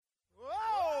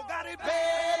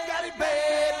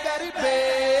daddy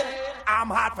bed. I'm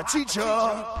hot for teacher.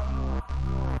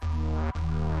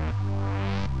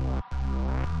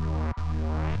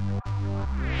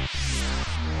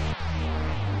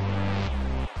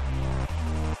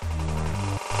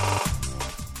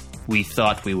 We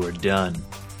thought we were done.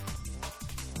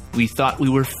 We thought we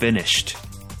were finished.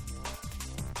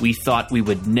 We thought we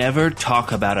would never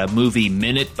talk about a movie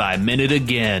minute by minute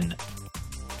again.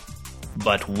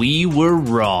 But we were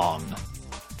wrong.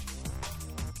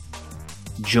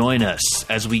 Join us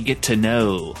as we get to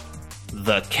know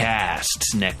the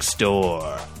cast next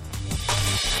door.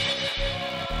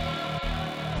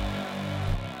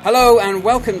 Hello and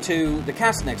welcome to The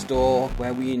Cast Next Door,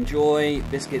 where we enjoy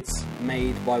biscuits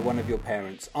made by one of your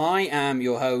parents. I am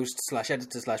your host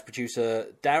 /editor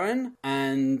 /producer Darren,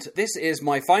 and this is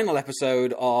my final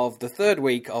episode of the third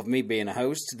week of me being a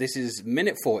host. This is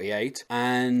minute 48,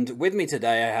 and with me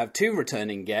today I have two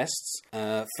returning guests.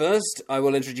 First, I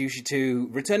will introduce you to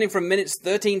returning from minutes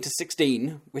 13 to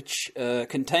 16, which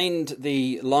contained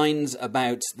the lines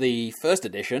about the first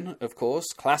edition, of course,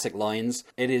 classic lines.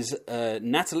 It is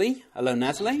Natalie. Hello,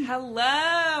 Natalie. Hello,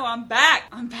 I'm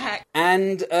back.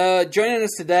 And joining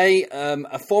us today,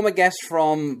 a former guest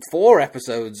from 4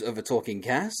 episodes of A Talking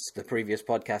Cast, the previous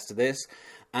podcast to this,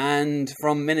 and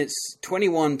from minutes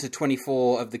 21 to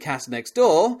 24 of The Cast Next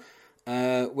Door,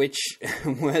 which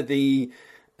were the...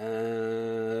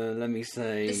 let me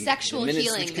say... The sexual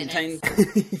healing minutes.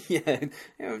 Yeah,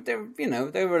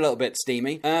 they were a little bit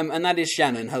steamy. And that is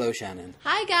Shannon. Hello, Shannon.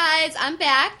 Hi, guys. I'm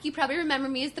back. You probably remember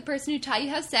me as the person who taught you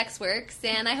how sex works,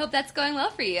 and I hope that's going well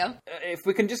for you. If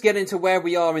we can just get into where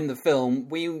we are in the film,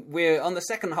 we're on the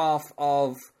second half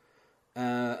of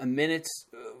a minute,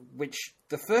 which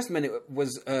the first minute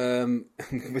was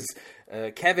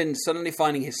Kevin suddenly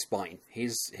finding his spine.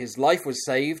 His life was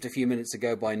saved a few minutes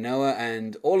ago by Noah,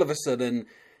 and all of a sudden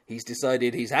he's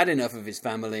decided he's had enough of his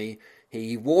family.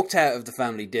 He walked out of the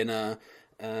family dinner.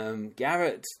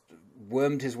 Garrett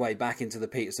wormed his way back into the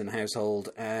Peterson household,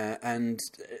 and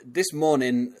this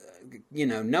morning,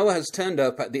 Noah has turned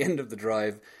up at the end of the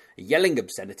drive, yelling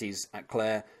obscenities at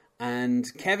Claire. And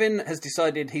Kevin has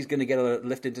decided he's going to get a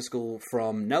lift into school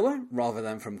from Noah rather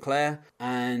than from Claire.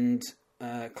 And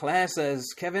Claire says,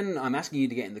 Kevin, I'm asking you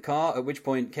to get in the car, at which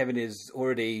point Kevin is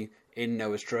already in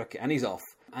Noah's truck and he's off.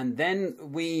 And then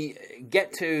we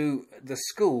get to the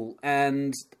school,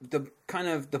 and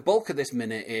the bulk of this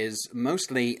minute is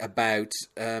mostly about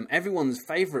everyone's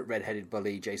favourite redheaded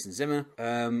bully, Jason Zimmer,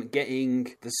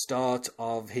 getting the start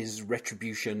of his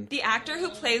retribution. The actor who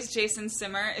plays Jason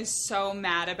Zimmer is so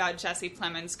mad about Jesse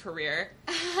Plemons' career.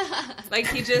 Like,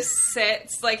 he just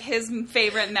sits, like, his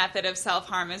favorite method of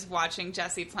self-harm is watching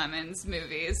Jesse Plemons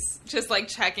movies. Just, like,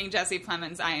 checking Jesse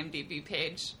Plemons' IMDb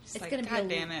page. Just it's like, God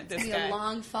damn it, this guy. A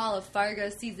long fall of Fargo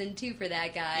season 2 for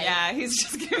that guy. Yeah, he's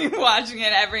just going to be watching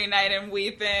it every night and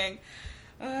weeping.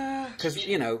 Because,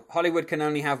 Hollywood can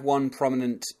only have one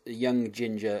prominent young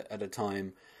ginger at a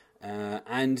time.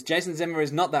 And Jason Zimmer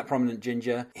is not that prominent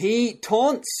ginger. He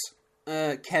taunts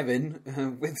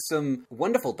Kevin with some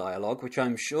wonderful dialogue, which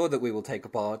I'm sure that we will take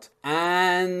apart.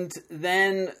 And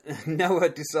then Noah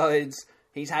decides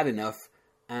he's had enough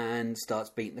and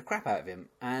starts beating the crap out of him.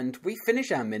 And we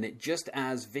finish our minute just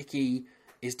as Vicky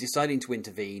is deciding to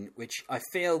intervene, which I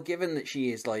feel, given that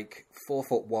she is like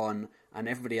 4'1" and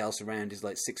everybody else around is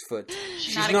like 6 foot,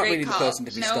 she's not really the person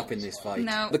to be stopping this fight.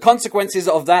 No. The consequences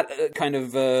of that kind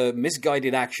of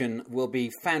misguided action will be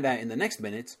found out in the next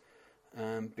minute,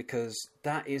 because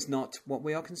that is not what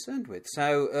we are concerned with.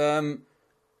 So,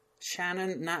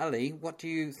 Shannon, Natalie, what do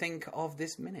you think of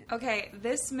this minute? Okay,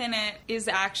 this minute is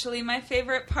actually my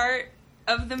favorite part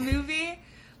of the movie.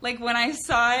 Like, when I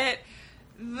saw it,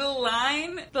 the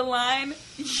line,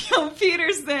 yo,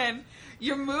 Peterson,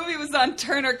 your movie was on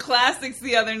Turner Classics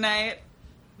the other night.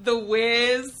 The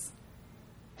Wiz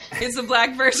is a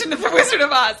black version of The Wizard of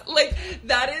Oz. Like,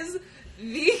 that is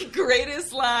the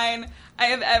greatest line I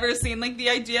have ever seen. Like,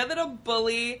 the idea that a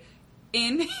bully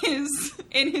in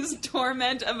his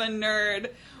torment of a nerd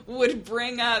would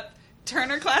bring up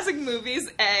Turner Classic Movies,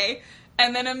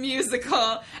 and then a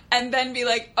musical, and then be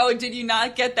like, oh, did you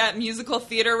not get that musical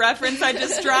theater reference I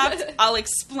just dropped? I'll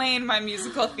explain my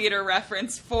musical theater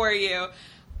reference for you,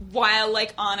 while,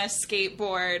 like, on a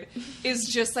skateboard, is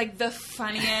just, like, the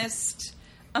funniest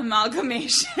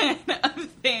amalgamation of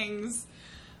things.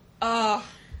 Oh,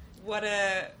 what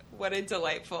a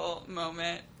delightful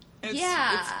moment.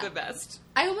 It's the best.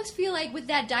 I almost feel like with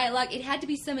that dialogue, it had to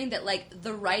be something that, like,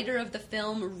 the writer of the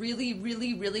film really,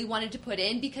 really, really wanted to put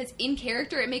in, because in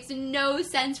character, it makes no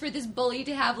sense for this bully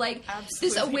to have, like,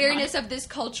 this awareness of this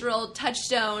cultural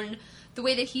touchstone the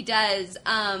way that he does.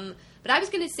 But I was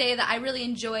going to say that I really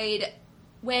enjoyed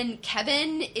when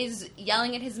Kevin is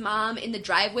yelling at his mom in the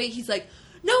driveway. He's like,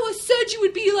 Noah said you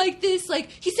would be like this. Like,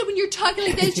 he said when you're talking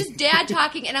like that, it's just dad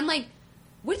talking. And I'm like,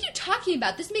 what are you talking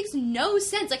about? This makes no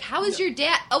sense. Like, how is your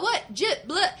dad? Oh, what?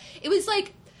 Blah. It was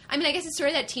like, I mean, I guess it's sort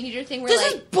of that teenager thing where this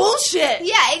like... is bullshit!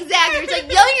 Yeah, exactly. It's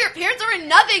like, yelling at your parents over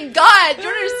nothing. God, don't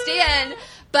understand.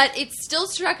 But it still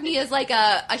struck me as like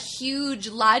a huge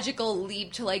logical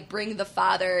leap to like bring the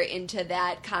father into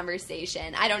that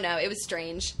conversation. I don't know. It was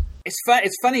strange.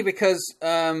 It's funny because,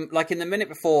 like, in the minute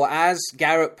before, as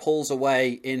Garrett pulls away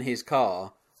in his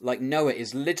car, like, Noah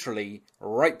is literally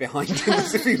right behind him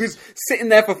as if he was sitting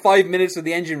there for 5 minutes with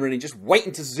the engine running, just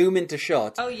waiting to zoom into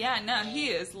shot. Oh, yeah, no, he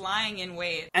is lying in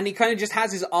wait. And he kind of just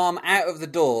has his arm out of the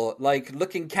door, like,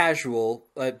 looking casual,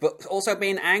 but also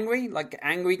being angry, like,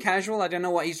 angry casual. I don't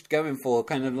know what he's going for,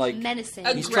 kind of like... menacing.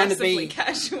 He's trying to be...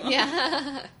 casual.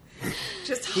 Yeah.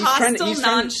 Just hostile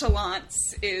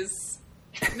nonchalance is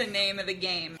the name of the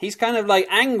game. He's kind of, like,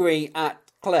 angry at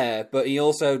Claire, but he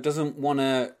also doesn't want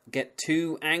to get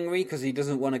too angry because he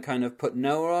doesn't want to kind of put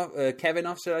Kevin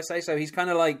off, should I say. So he's kind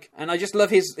of like, and I just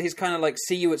love his kind of like,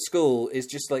 see you at school is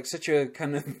just like such a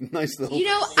kind of nice little... You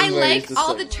know, I like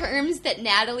all the terms that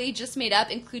Natalie just made up,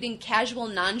 including casual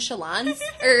nonchalance,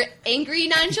 or angry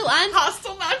nonchalance.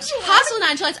 Hostile nonchalance. Hostile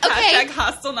nonchalance, okay. Hashtag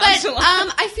hostile nonchalance.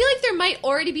 But I feel like there might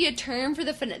already be a term for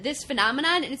this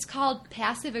phenomenon, and it's called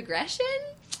passive aggression.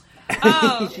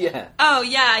 Oh. Yeah. Oh,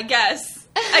 yeah, I guess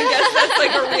that's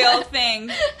like a real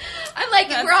thing. I'm like,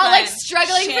 That's we're all like fine.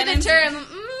 struggling for the term.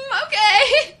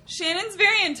 Okay. Shannon's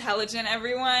very intelligent,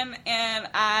 everyone, and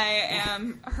I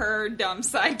am her dumb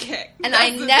sidekick. And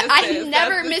That's I what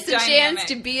never this is. That's miss a this chance dynamic.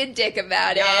 to be a dick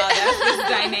about Yeah, it. that's this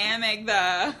dynamic,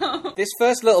 though. This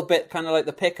first little bit, kind of like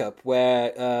the pickup,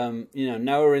 where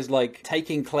Noah is like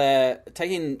taking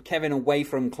Kevin away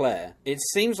from Claire. It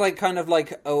seems like kind of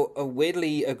like a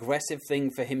weirdly aggressive thing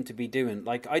for him to be doing.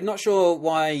 Like, I'm not sure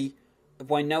why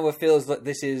Noah feels that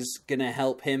this is going to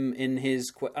help him in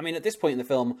his... I mean, at this point in the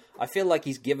film, I feel like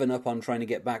he's given up on trying to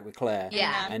get back with Claire.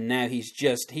 Yeah. And now he's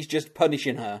just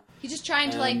punishing her. He's just trying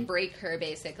to like break her,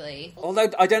 basically. Although,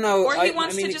 I don't know... Or he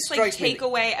wants I mean, to just like take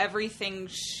away everything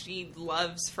she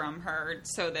loves from her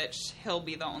so that he'll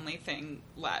be the only thing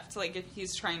left. Like, if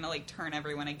he's trying to like turn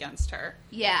everyone against her.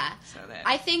 Yeah. So that...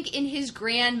 I think in his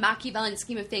grand Machiavellian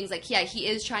scheme of things, like, yeah, he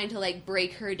is trying to like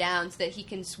break her down so that he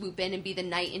can swoop in and be the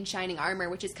knight in shining armor,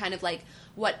 which is kind of like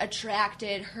what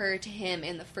attracted her to him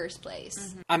in the first place.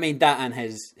 Mm-hmm. I mean, that and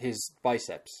his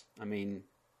biceps. I mean...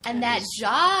 And that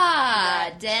jaw,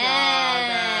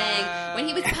 dang. jaw, when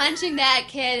he was punching that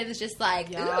kid, it was just like,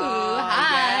 ooh, Yes,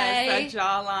 hi. that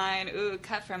jawline. Ooh,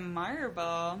 cut from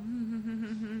marble.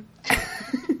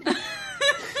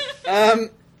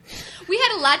 We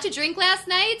had a lot to drink last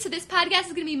night, so this podcast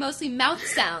is going to be mostly mouth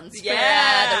sounds for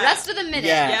Yeah. the rest of the minute.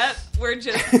 Yeah. Yep, we're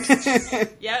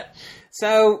just... Yep.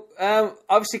 So,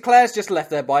 obviously Claire's just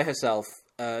left there by herself,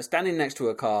 standing next to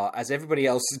her car, as everybody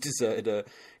else has deserted her.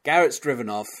 Garrett's driven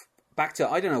off, back to,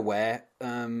 I don't know where.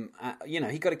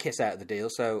 He got a kiss out of the deal,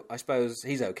 so I suppose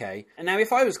he's okay. And now,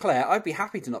 if I was Claire, I'd be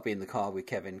happy to not be in the car with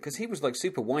Kevin, because he was, like,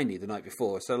 super whiny the night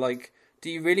before. So, like, do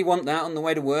you really want that on the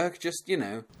way to work? Just,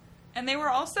 And they were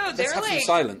also, let's they were have some like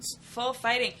silence. full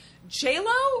fighting.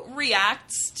 J-Lo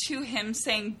reacts to him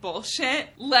saying bullshit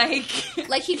like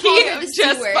he called her the C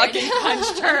just word. fucking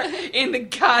punched her in the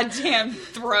goddamn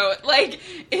throat. Like,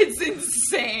 it's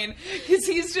insane. Because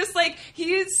he's just like,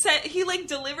 he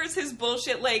delivers his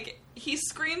bullshit like, he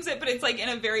screams it, but it's like in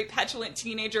a very petulant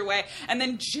teenager way. And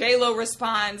then J-Lo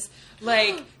responds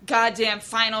like, goddamn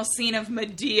final scene of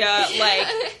Medea, like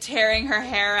tearing her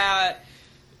hair out.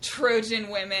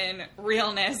 Trojan women,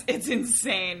 realness, it's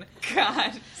insane.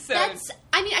 God. So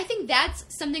I think that's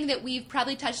something that we've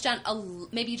probably touched on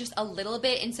maybe just a little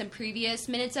bit in some previous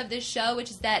minutes of this show,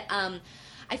 which is that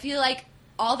I feel like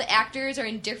all the actors are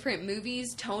in different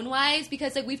movies tone-wise,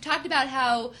 because like we've talked about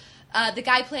how the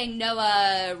guy playing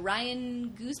Noah,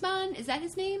 Ryan Guzman, is that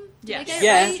his name? Did I get it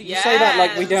Yeah, right? you say that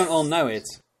like we don't all know it.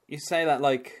 You say that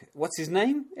like, what's his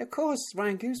name? Of course,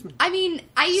 Ryan Guzman. I mean,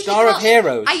 Star of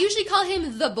Heroes. I usually call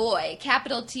him the boy,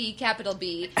 capital T, capital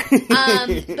B.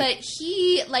 But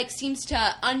he like seems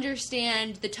to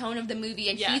understand the tone of the movie,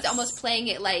 and he's almost playing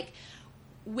it like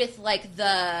with like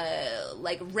the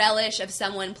like relish of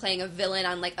someone playing a villain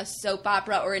on like a soap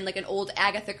opera or in like an old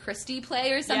Agatha Christie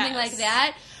play or something like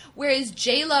that. Whereas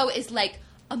J-Lo is like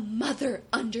a mother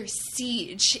under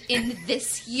siege in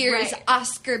this year's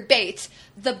Oscar bait,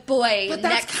 the boy But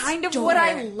that's next kind of door. what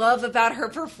I love about her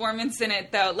performance in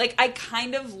it, though. Like, I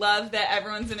kind of love that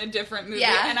everyone's in a different movie,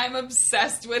 and I'm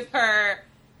obsessed with her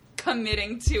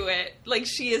committing to it. Like,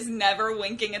 she is never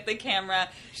winking at the camera.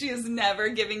 She is never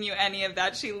giving you any of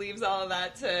that. She leaves all of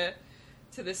that to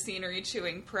the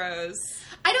scenery-chewing pros.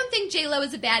 I don't think J-Lo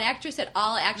is a bad actress at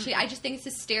all, actually. I just think it's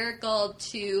hysterical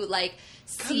to, like,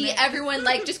 see everyone,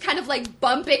 like, just kind of, like,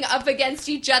 bumping up against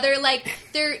each other. Like,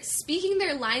 they're speaking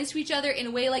their lines to each other in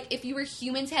a way, like, if you were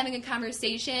humans having a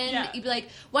conversation, you'd be like,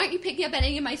 why aren't you picking up on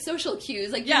any of my social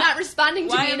cues? Like, you're not responding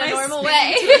to me in a normal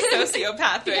way. To a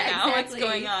sociopath right now? Exactly. What's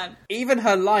going on? Even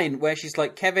her line where she's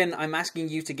like, Kevin, I'm asking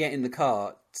you to get in the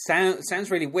car, sounds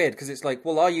really weird, because it's like,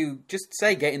 well, are you... Just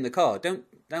say get in the car. Don't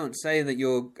say that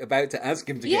you're about to ask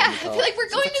him to get in the car. I feel like we're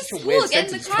going to school.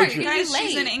 Get in the car. You're Guys, late.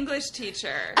 she's an English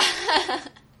teacher.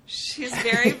 She's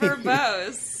very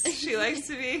verbose. She likes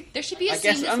to be... There should be a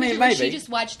scene where she just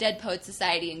watched Dead Poets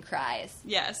Society and cries.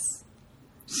 Yes.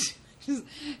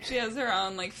 She has her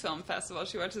own, like, film festival.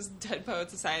 She watches Dead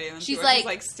Poets Society and then she watches,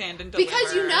 like, Stand and Deliver.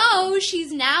 Because, you know,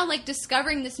 she's now, like,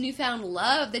 discovering this newfound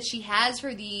love that she has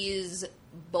for these...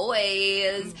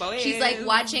 Boys. She's like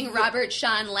watching Robert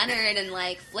Sean Leonard and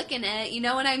like flicking it. You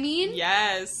know what I mean?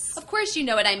 Yes. Of course you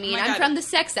know what I mean. I'm from the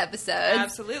sex episode.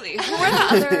 Absolutely. Who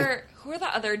are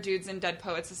the other dudes in Dead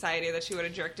Poets Society that she would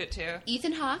have jerked it to?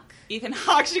 Ethan Hawke. Ethan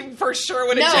Hawke, she for sure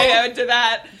would have JO'd to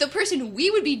that. The person we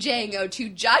would be JO to,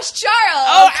 Josh Charles.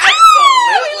 Oh,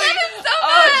 absolutely. We love him so much.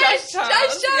 Oh, Josh Charles.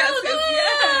 Josh Charles.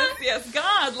 Yes.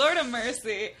 God, Lord of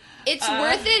mercy. It's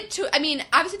worth it to... I mean,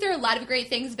 obviously there are a lot of great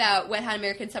things about Wet Hot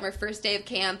American Summer First Day of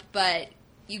Camp, but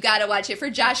you gotta watch it for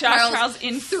Josh Charles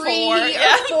in 3 or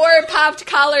 4 popped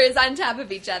collars on top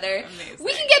of each other. Amazing.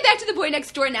 We can get back to The Boy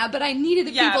Next Door now, but I needed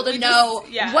the people to know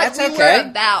what That's we okay. were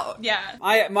about. Yeah.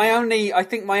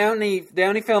 The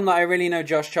only film that I really know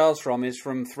Josh Charles from is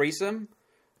from Threesome.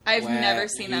 I've never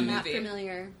seen that movie. Not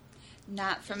familiar.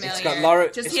 Not familiar. It's got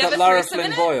Laura, Laura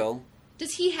Flynn Boyle.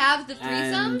 Does he have the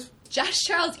threesome? Josh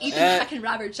Charles, Ethan Hawke, and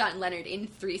Robert Sean Leonard in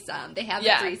Threesome. They have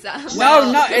the threesome.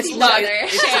 No, it's not.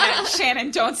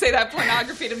 Shannon, don't say that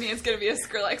pornography to me. It's going to be a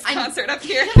Skrillex concert up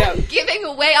here. No. Giving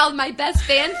away all my best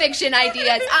fan fiction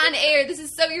ideas on air. This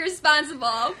is so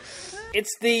irresponsible.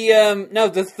 It's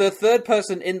the third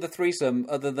person in the threesome,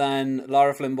 other than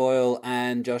Lara Flynn Boyle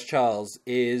and Josh Charles,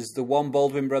 is the one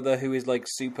Baldwin brother who is like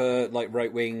super like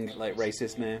right wing, like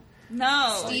racist now.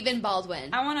 No. Stephen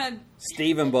Baldwin. I want to...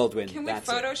 Stephen Baldwin. Can we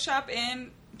Photoshop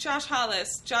in Josh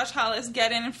Hollis? Josh Hollis,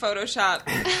 get in and Photoshop.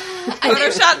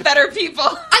 Better people. I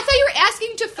thought you were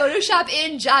asking to Photoshop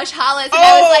in Josh Hollis, and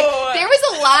I was like, there was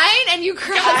a line, and you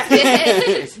crossed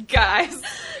it. Guys.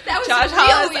 That was Josh real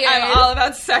Hollis, weird. I'm all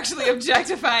about sexually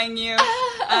objectifying you.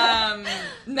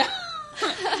 No.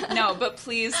 No, but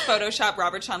please Photoshop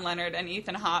Robert Sean Leonard and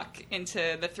Ethan Hawke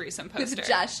into the threesome poster. With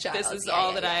Josh Charles. This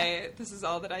is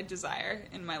all that I desire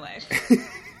in my life.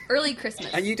 Early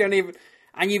Christmas. And you've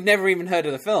never even heard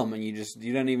of the film, and you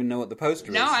don't even know what the poster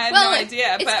is. No, I have no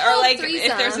idea. It's Or like Threesome.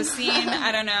 if there's a scene,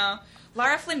 I don't know.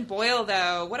 Lara Flynn Boyle,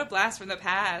 though, what a blast from the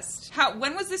past.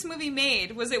 When was this movie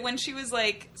made? Was it when she was,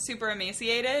 like, super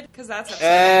emaciated? Because that's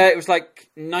upsetting. It was, like,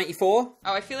 94?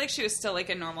 Oh, I feel like she was still, like,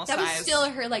 a normal size. That was still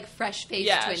her, like, fresh-faced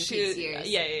Twin Peaks years.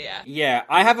 Yeah. Yeah,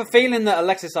 I have a feeling that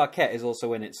Alexis Arquette is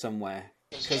also in it somewhere.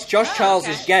 Because Josh Charles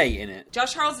is gay in it.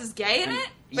 Josh Charles is gay in it?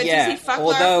 But yeah, does he fuck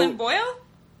Lara Flynn Boyle?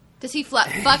 Does he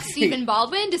fuck Stephen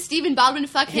Baldwin? Does Stephen Baldwin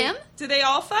fuck him? Do they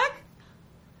all fuck?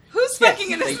 Who's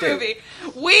fucking in this movie?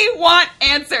 We want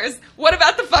answers. What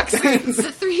about the fuck scenes?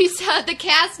 The threesome, the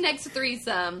cast next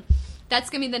threesome. That's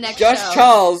gonna be the next Josh show.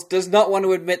 Charles does not want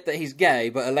to admit that he's gay,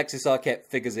 but Alexis Arquette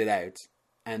figures it out.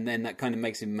 And then that kind of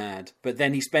makes him mad. But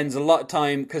then he spends a lot of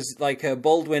time, because like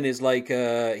Baldwin is like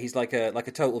he's like a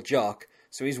total jock.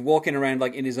 So he's walking around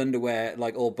like in his underwear,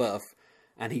 like all buff.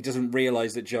 And he doesn't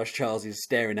realise that Josh Charles is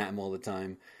staring at him all the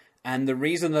time. And the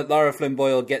reason that Lara Flynn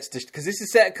Boyle gets to... Because this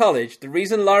is set at college. The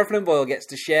reason Lara Flynn Boyle gets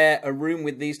to share a room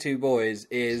with these two boys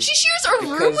is... She shares a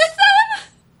room with them?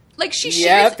 Like, she shares...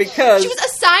 Yeah, because... She was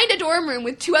assigned a dorm room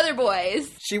with 2 other boys.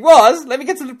 She was. Let me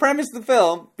get to the premise of the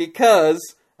film. Because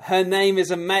her name is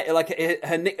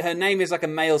her name is like a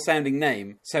male-sounding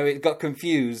name. So it got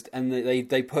confused, and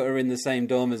they put her in the same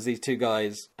dorm as these two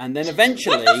guys. And then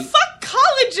eventually... What the fuck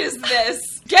college is this?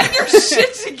 Get your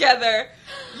shit together.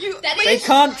 That is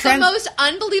the most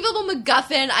unbelievable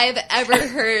MacGuffin I have ever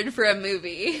heard for a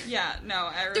movie. Yeah, no,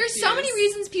 I refuse. There's so many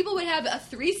reasons people would have a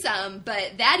threesome,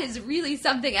 but that is really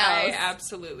something else. I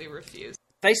absolutely refuse.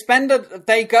 They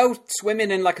go swimming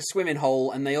in like a swimming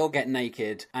hole, and they all get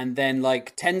naked, and then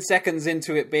like 10 seconds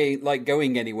into it being like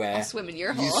going anywhere, I'll swim in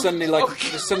your hole. There's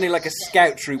suddenly like a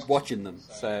scout troop watching them.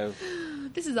 So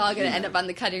this is all going to end up on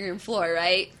the cutting room floor,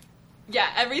 right? Yeah,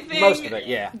 everything. Most of it,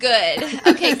 yeah. Good.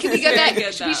 Okay, can we go back?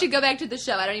 Good, We should go back to the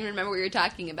show. I don't even remember what you were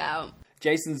talking about.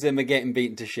 Jason Zimmer getting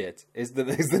beaten to shit is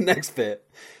the next bit.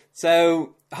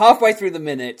 So, halfway through the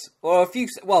minute, or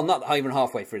not even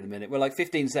halfway through the minute, we're like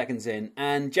 15 seconds in,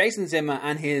 and Jason Zimmer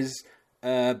and his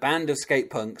band of skate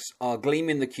punks are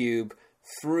gleaming the cube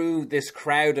through this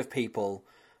crowd of people,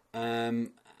 and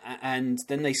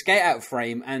then they skate out of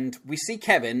frame, and we see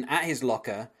Kevin at his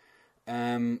locker,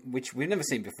 which we've never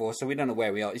seen before, so we don't know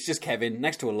where we are. It's just Kevin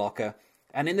next to a locker,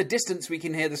 and in the distance we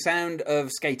can hear the sound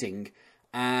of skating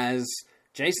as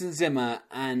Jason Zimmer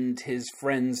and his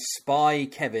friends spy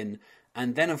Kevin,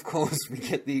 and then of course we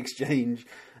get the exchange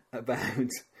about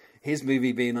his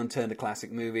movie being on Turner Classic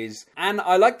Movies. And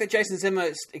I like that Jason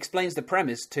Zimmer explains the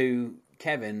premise to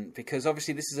Kevin, because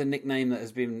obviously this is a nickname that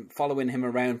has been following him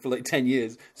around for like 10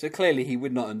 years, so clearly he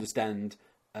would not understand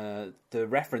the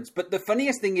reference. But the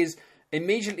funniest thing is,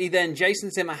 immediately then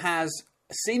Jason Zimmer has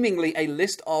seemingly a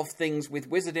list of things with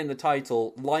Wizard in the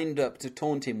title lined up to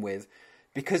taunt him with,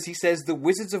 because he says the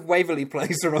Wizards of Waverly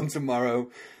Place are on tomorrow.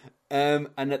 And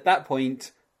at that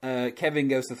point, Kevin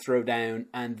goes to throw down,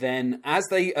 and then as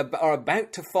they are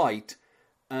about to fight,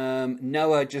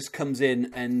 Noah just comes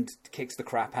in and kicks the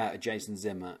crap out of Jason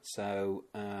Zimmer. So,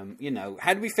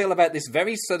 how do we feel about this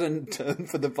very sudden turn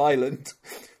for the violent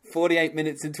 48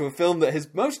 minutes into a film that has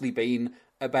mostly been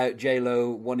about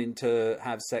J-Lo wanting to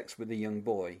have sex with a young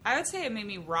boy? I would say it made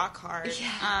me rock hard.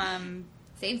 Yeah.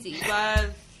 Same scene.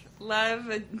 Love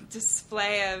a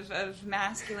display of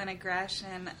masculine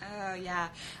aggression. Oh, yeah.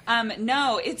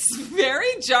 No, it's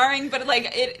very jarring, but,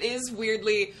 like, it is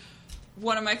weirdly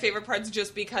one of my favorite parts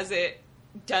just because it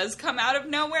does come out of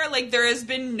nowhere. Like, there has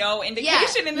been no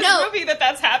indication in this movie that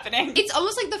that's happening. It's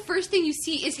almost like the first thing you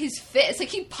see is his fist. Like,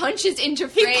 he punches into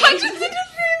frame. He punches into frame.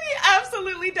 He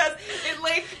absolutely does. It,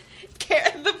 like,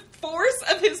 the force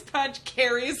of his punch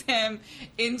carries him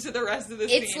into the rest of the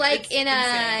scene. It's like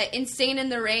it's Insane in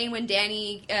the Rain when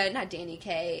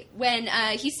when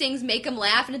he sings Make 'Em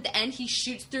Laugh, and at the end he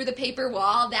shoots through the paper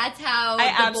wall. That's how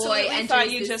the boy enters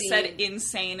thought you the just scene. said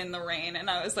Insane in the Rain, and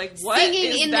I was like, what Singing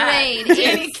is in that? the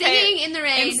Rain. Singing in the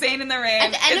Rain. Insane in the Rain.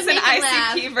 At the end it's of an Make 'Em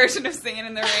ICP Laugh. version of Singing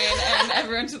in the Rain, and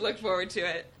everyone should look forward to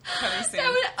it. Coming soon.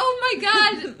 Oh my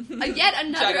god! Yet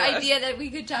another Juggalos. idea that we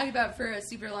could talk about for a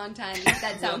super long time.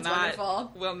 That sounds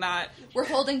wonderful. Will not. We're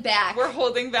holding back. We're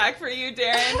holding back for you,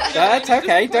 Darren. That's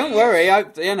okay. Don't worry.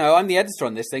 I'm the editor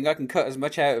on this thing. I can cut as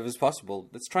much out of as possible.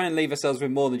 Let's try and leave ourselves with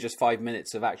more than just 5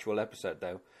 minutes of actual episode,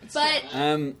 though. But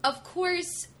of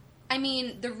course, I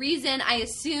mean, the reason I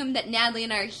assume that Natalie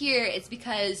and I are here is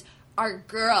because our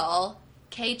girl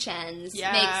K-Chens makes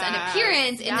an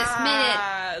appearance in this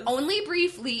minute, only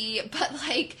briefly, but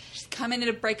like she's coming in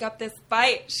to break up this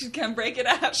fight. She's gonna break it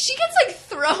up. She gets like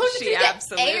thrown through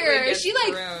the air. She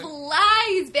like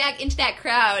flies back into that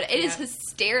crowd. It is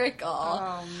hysterical.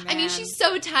 Oh, man. I mean, she's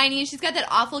so tiny, and she's got that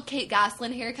awful Kate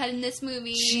Gosselin haircut in this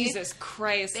movie. Jesus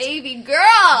Christ, baby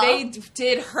girl! They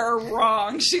did her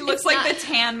wrong. She looks like the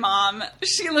tan mom.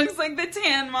 She looks like the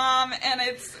tan mom, and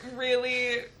it's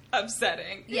really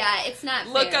upsetting. Yeah, it's not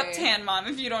Look fair. up Tan Mom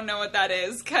if you don't know what that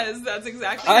is, because that's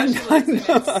exactly how she looks in it.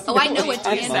 I know what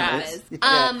Tan Mom is.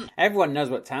 Yeah. Everyone knows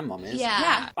what Tan Mom is.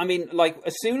 Yeah. I mean, like,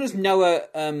 as soon as Noah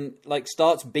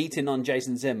starts beating on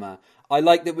Jason Zimmer, I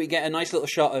like that we get a nice little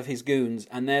shot of his goons,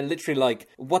 and they're literally like,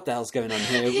 what the hell's going on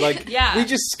here? Like, we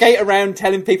just skate around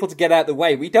telling people to get out of the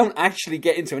way. We don't actually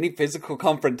get into any physical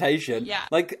confrontation. Yeah.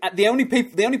 Like, the only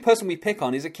person we pick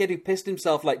on is a kid who pissed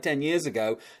himself like 10 years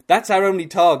ago. That's our only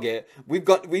target. We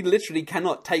literally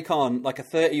cannot take on like a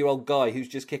 30-year-old guy who's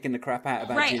just kicking the crap out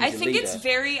about Ginger I think Leader.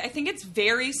 I think it's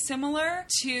very similar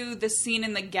to the scene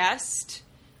in The Guest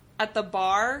at the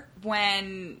bar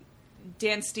when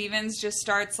Dan Stevens just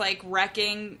starts like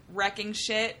wrecking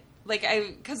shit. Like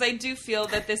because I do feel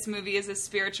that this movie is a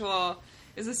spiritual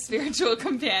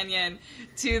companion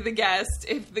to The Guest.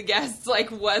 If The Guest like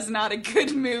was not a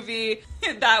good movie,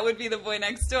 that would be The Boy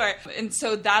Next Door. And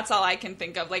so that's all I can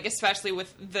think of. Like especially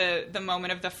with the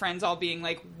moment of the friends all being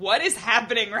like, "What is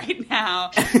happening right now?"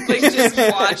 Like just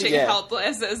watching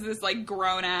helpless as this like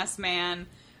grown ass man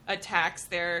attacks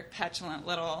their petulant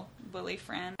little bully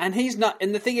friend. And he's not.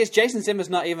 And the thing is, Jason Zimmer's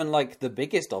not even like the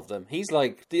biggest of them. He's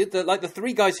like the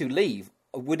three guys who leave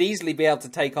would easily be able to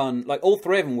take on, like, all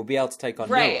three of them would be able to take on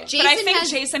Noah. But I think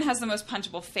Jason has the most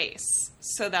punchable face,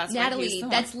 so that's Natalie, why he's the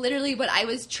that's literally what I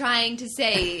was trying to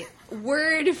say,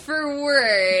 word for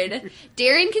word.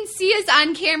 Darren can see us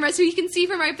on camera, so he can see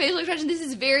from our facial expression. This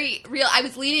is very real. I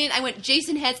was leaning in, I went,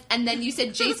 Jason has, and then you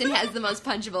said Jason has the most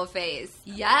punchable face.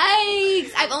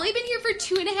 Yikes! I've only been here for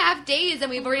 2.5 days, and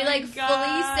we've already, fully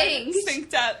synced.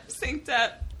 Synced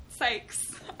up. Sykes.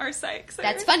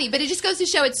 That's funny, but it just goes to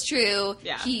show it's true.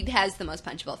 Yeah. He has the most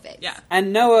punchable face. Yeah.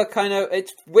 And Noah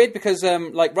it's weird because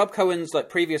like Rob Cohen's like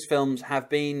previous films have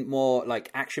been more like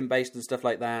action based and stuff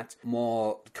like that,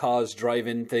 more cars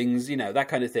driving things, that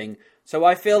kind of thing. So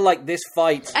I feel like this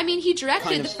fight. I mean, he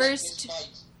directed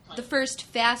the first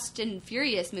Fast and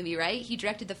Furious movie, right? He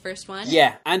directed the first one.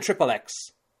 Yeah, and Triple X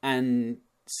and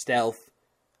Stealth.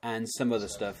 And some other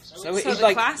stuff. So he's the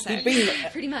like classic. he'd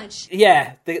been Pretty much.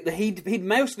 Yeah, he'd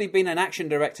mostly been an action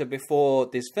director before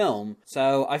this film.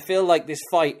 So I feel like this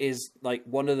fight is like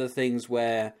one of the things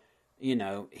where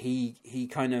he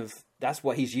kind of that's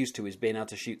what he's used to, is being able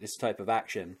to shoot this type of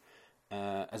action,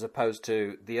 as opposed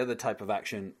to the other type of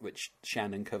action which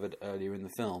Shannon covered earlier in the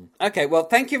film. Okay, well,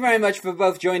 thank you very much for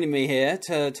both joining me here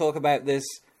to talk about this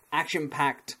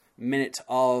action-packed minute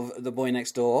of The Boy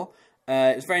Next Door.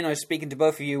 It was very nice speaking to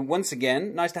both of you once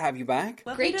again. Nice to have you back.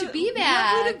 Great to be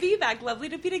back. Lovely to be back. Lovely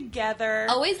to be together.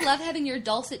 Always love having your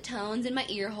dulcet tones in my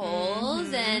ear holes.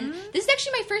 Mm-hmm. And this is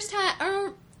actually my first time,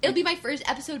 or it'll be my first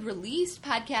episode released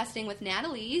podcasting with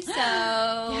Natalie. So,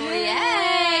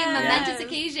 yay! Momentous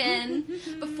occasion.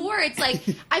 Before, it's like,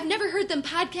 I've never heard them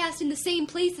podcast in the same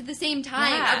place at the same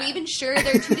time. Yeah. Are we even sure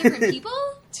they're two different people?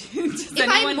 Does if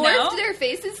I morphed their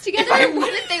faces together,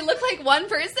 wouldn't they look like one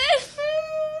person?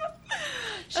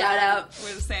 Shout out.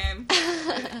 We're the same.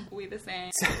 We the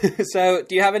same. So,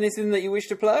 do you have anything that you wish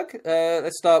to plug?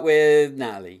 Let's start with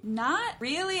Natalie. Not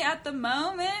really at the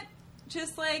moment.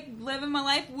 Just like living my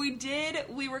life. We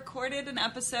recorded an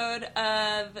episode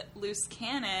of Loose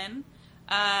Cannon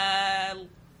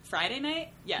Friday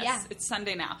night? Yes, Yeah. It's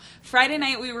Sunday now. Friday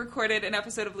night we recorded an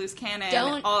episode of Loose Cannon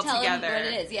Don't all tell together. them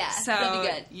what it is, yeah. So it'll be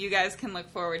good. you guys can look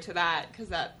forward to that because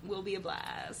that will be a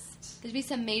blast. There'll be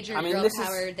some major girl this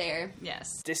power there.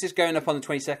 Yes. This is going up on the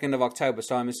 22nd of October,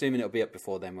 so I'm assuming it'll be up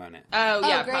before then, won't it? Oh,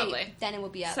 yeah, great. probably. Then it will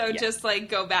be up. So just like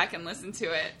go back and listen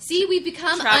to it. See, we've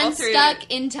become Travel through-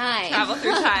 unstuck in time. Travel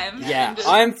through time. Yeah, and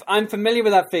just- I'm familiar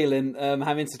with that feeling,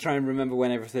 having to try and remember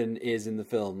when everything is in the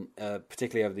film,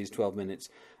 particularly over these 12 minutes.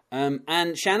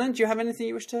 And Shannon, do you have anything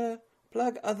you wish to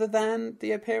plug other than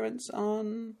the appearance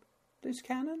on Loose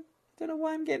Cannon? I don't know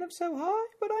why I'm getting up so high,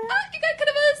 but I am. You got kind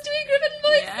of a Stewie Griffin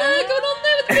voice Yeah. going on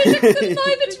there with the British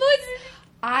high pitch voice.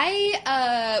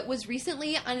 I was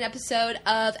recently on an episode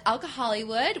of Alka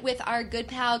Hollywood with our good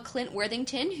pal Clint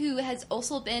Worthington, who has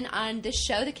also been on this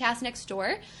show, The Cast Next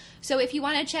Door. So if you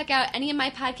want to check out any of my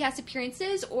podcast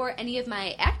appearances or any of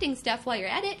my acting stuff while you're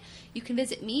at it, you can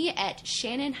visit me at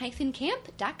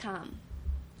shannon-camp.com.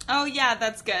 Oh, yeah,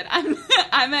 that's good. I'm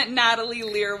at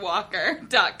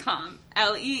natalielearwalker.com.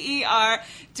 Leer.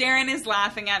 Darren is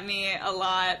laughing at me a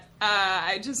lot.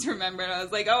 I just remembered. I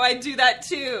was like, oh, I do that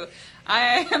too.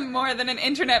 I am more than an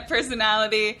internet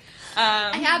personality.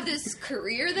 I have this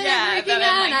career that I'm working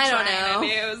on. I don't know.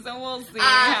 So we'll see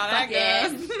how that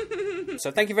goes.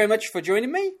 So thank you very much for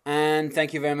joining me, and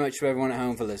thank you very much to everyone at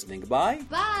home for listening. Goodbye.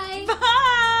 Bye.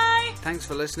 Bye. Thanks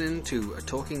for listening to A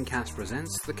Talking Cast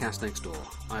Presents The Cast Next Door.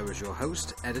 I was your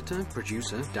host, editor,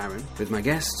 producer, Darren, with my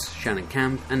guests, Shannon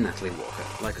Camp and Natalie Walker.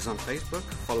 Like us on Facebook,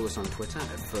 follow us on Twitter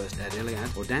at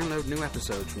FirstEdIliad, or download new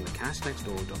episodes from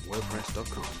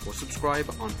thecastnextdoor.wordpress.com, or subscribe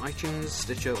on iTunes,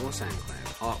 Stitcher, or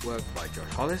SoundCloud. Artwork by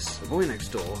Josh Hollis. The Boy Next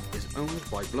Door is owned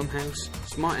by Blumhouse,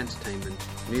 Smart Entertainment,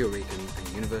 Nuyorican, and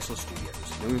Universal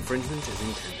Studios. No infringement is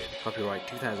intended. Copyright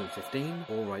 2015,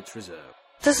 all rights reserved.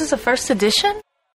 This is a first edition?